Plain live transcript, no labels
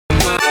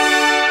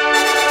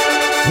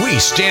We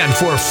stand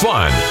for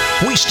fun.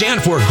 We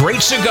stand for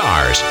great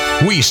cigars.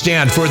 We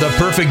stand for the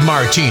perfect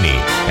martini.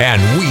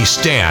 And we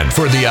stand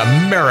for the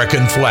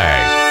American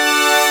flag.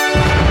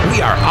 We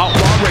are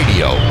Outlaw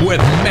Radio with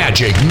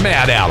Magic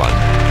Matt Allen.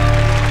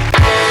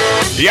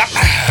 Yep.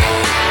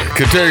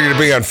 Continue to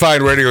be on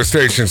fine radio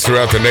stations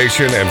throughout the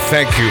nation, and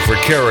thank you for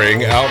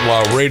carrying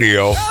Outlaw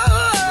Radio.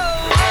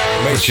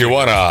 Makes you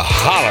want to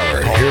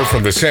holler. Here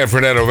from the San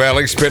Fernando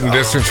Valley, spitting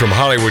distance from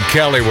Hollywood,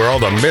 Cali, where all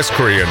the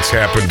miscreants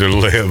happen to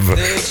live.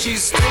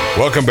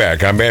 Welcome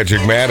back. I'm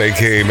Magic Matt,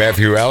 a.k.a.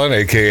 Matthew Allen,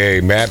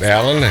 a.k.a. Matt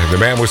Allen, the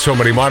man with so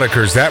many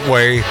monikers. That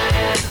way,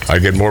 I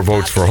get more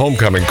votes for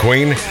Homecoming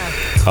Queen.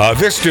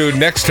 This dude,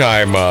 next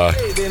time, well,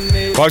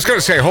 I was going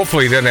to say,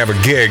 hopefully he doesn't have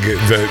a gig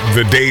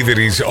the day that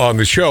he's on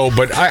the show,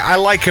 but I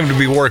like him to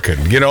be working.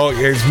 You know,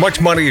 as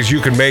much money as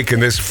you can make in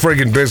this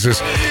friggin'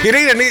 business, it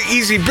ain't an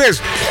easy biz,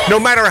 no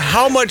matter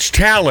how much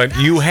talent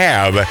you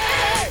have.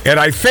 And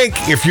I think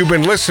if you've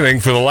been listening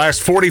for the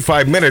last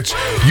 45 minutes,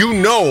 you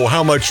know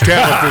how much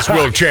talent this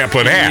Will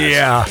Champlin has.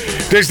 Yeah.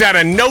 There's not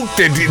a note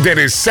that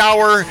is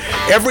sour.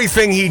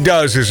 Everything he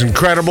does is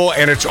incredible,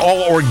 and it's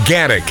all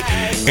organic.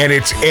 And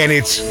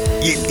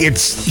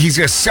he's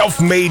a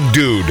self-made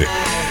dude.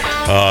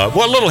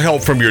 Well, a little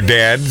help from your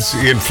dad's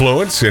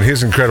influence and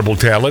his incredible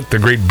talent, the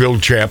great Bill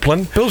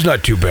Champlin. Bill's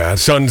not too bad.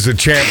 Sons of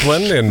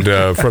Champlin, and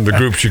from the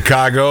group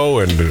Chicago,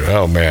 and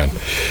oh man,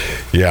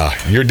 yeah.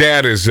 Your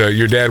dad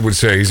would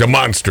say he's a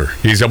monster.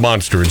 He's a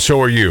monster, and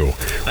so are you,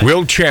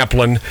 Will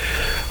Champlin.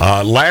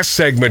 Last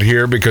segment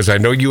here, because I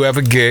know you have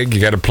a gig.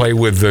 You got to play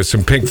with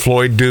some Pink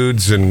Floyd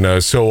dudes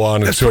and so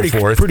on and so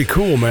forth. Pretty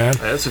cool, man.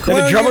 That's a cool.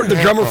 And the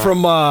drummer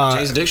from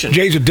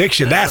Jay's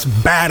Addiction. That's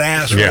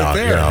badass right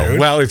there. Yeah. Dude.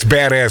 Well, it's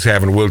badass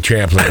having Will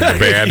Champlin in the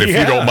band, if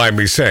you don't mind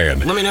me saying.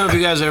 Let me know if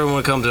you guys ever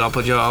want to come.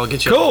 I'll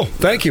get you. Cool.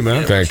 Thank you,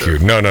 man. Thank you.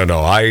 No.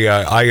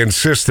 I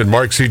insist that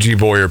Mark C.G.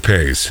 Boyer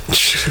pays.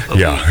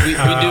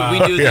 Yeah. We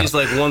do these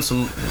like once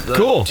a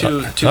cool.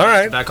 two all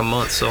right. back a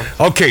month. So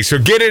okay, so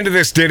get into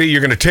this ditty.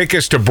 You're going to take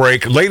us to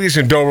break, ladies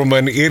and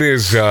Doberman. It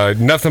is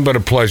nothing but a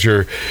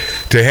pleasure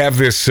to have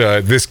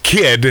this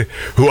kid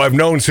who I've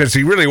known since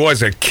he really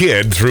was a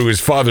kid through his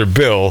father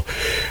Bill.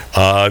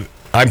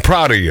 I'm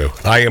proud of you.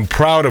 I am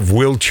proud of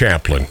Will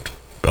Champlin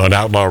on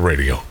Outlaw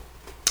Radio.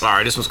 All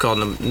right, this one's called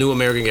The New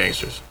American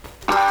Gangsters.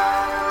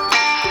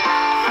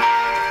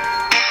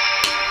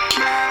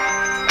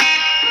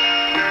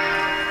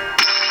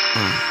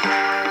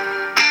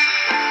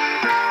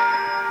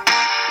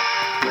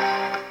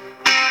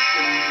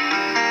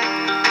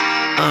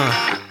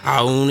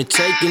 I only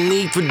take a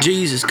knee for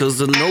Jesus,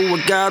 cause I know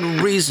I got a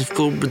reason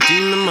for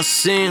redeeming my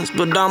sins,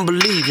 but I'm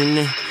believing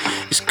it.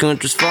 This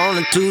country's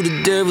falling to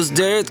the devil's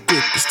death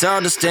grip. It's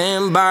time to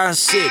stand by and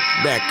sit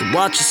back and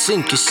watch it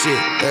sink your shit.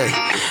 Hey,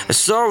 it's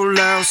so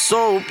loud,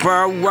 so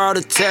proud while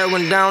they're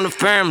tearing down the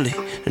family.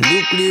 The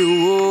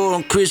nuclear war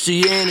on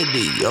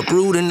Christianity,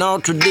 uprooting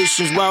all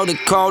traditions while they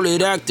call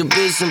it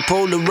activism,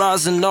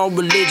 polarizing all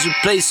religion,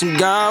 placing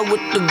God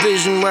with the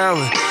vision. Well,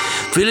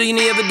 feeling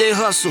the everyday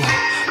hustle,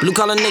 blue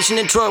collar nation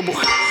in trouble.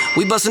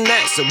 We bustin'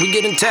 ass, so we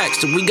getting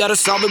taxed, so we gotta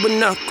solve it with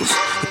knuckles.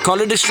 We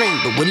call it extreme,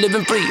 but we're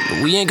living free,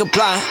 but we ain't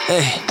complying.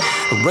 Hey,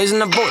 we're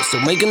raising our voice,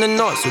 we're making the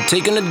noise, we're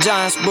taking the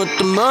giants, but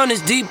the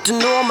money's deep to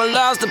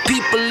normalize the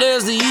people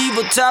as the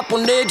evil type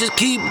when they just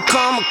keep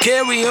calm and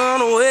carry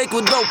on awake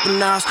with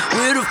open eyes.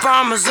 We're the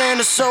farmers and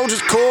the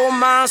soldiers, coal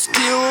mines,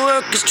 steel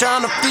workers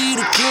trying to feed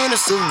a kin and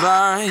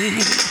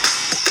survive.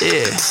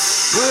 Yeah,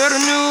 we're the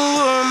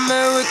new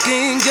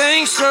American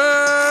gangsters.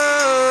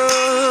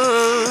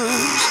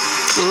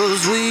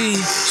 Cause we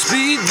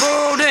speak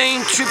bold,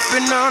 ain't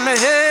tripping on the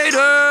haters.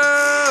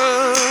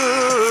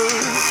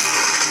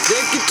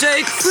 They can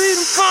take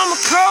freedom from a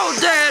cold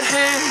dead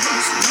hands,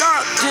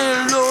 locked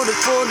and loaded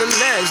for the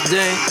last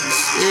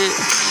dance. Yeah,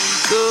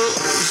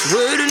 cause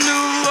we're the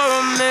new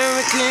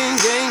American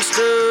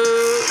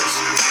gangsters,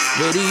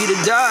 ready to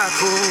die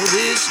for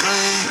this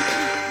land.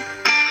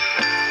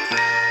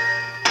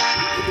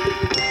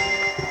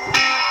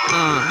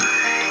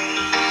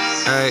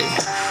 Hey,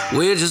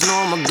 we're just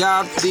normal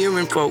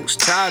God-fearing folks,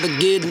 tired of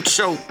getting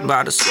choked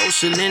by the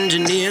social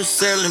engineers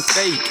selling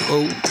fake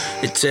hope.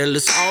 They tell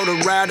us all to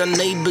ride our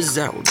neighbors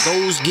out,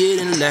 those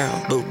getting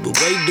loud, but we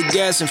wave the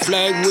gas and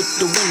flag with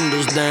the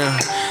windows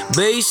down.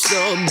 Base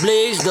up,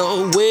 blazed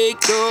up,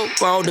 wake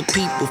up, all the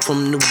people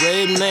from the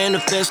Red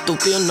Manifesto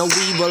feel no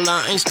evil.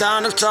 I ain't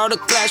starting to start a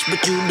clash,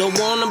 but you don't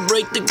wanna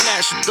break the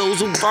glass of those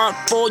who fought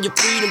for your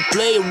freedom,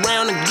 play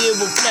around and give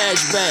them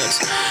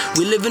flashbacks.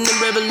 We living in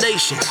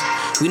revelations,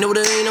 we know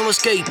there ain't no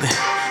escaping.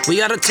 We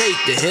gotta take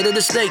the head of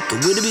the snake, or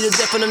we'll be the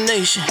death of the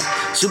nation.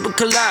 Super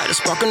collider,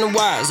 sparking the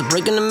wires,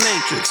 breaking the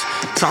matrix.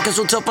 Talking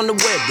so tough on the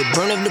web, they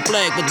burn up the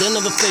flag, but they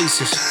never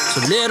face us. So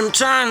let them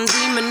try and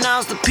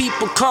demonize the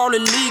people, call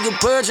it legal,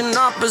 purging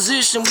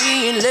opposition,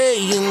 we ain't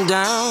laying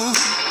down.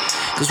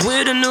 Cause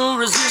we're the new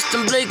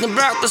resistance, breaking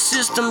about the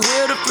system.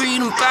 We're the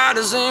freedom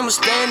fighters and we're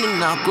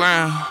standing our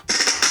ground.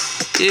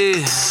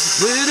 Yeah,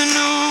 we're the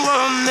new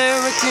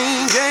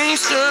American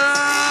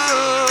gangsters.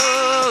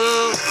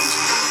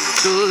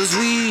 Cause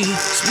we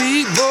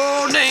speak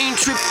bold, ain't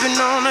sleeping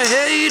on a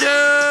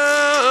hater.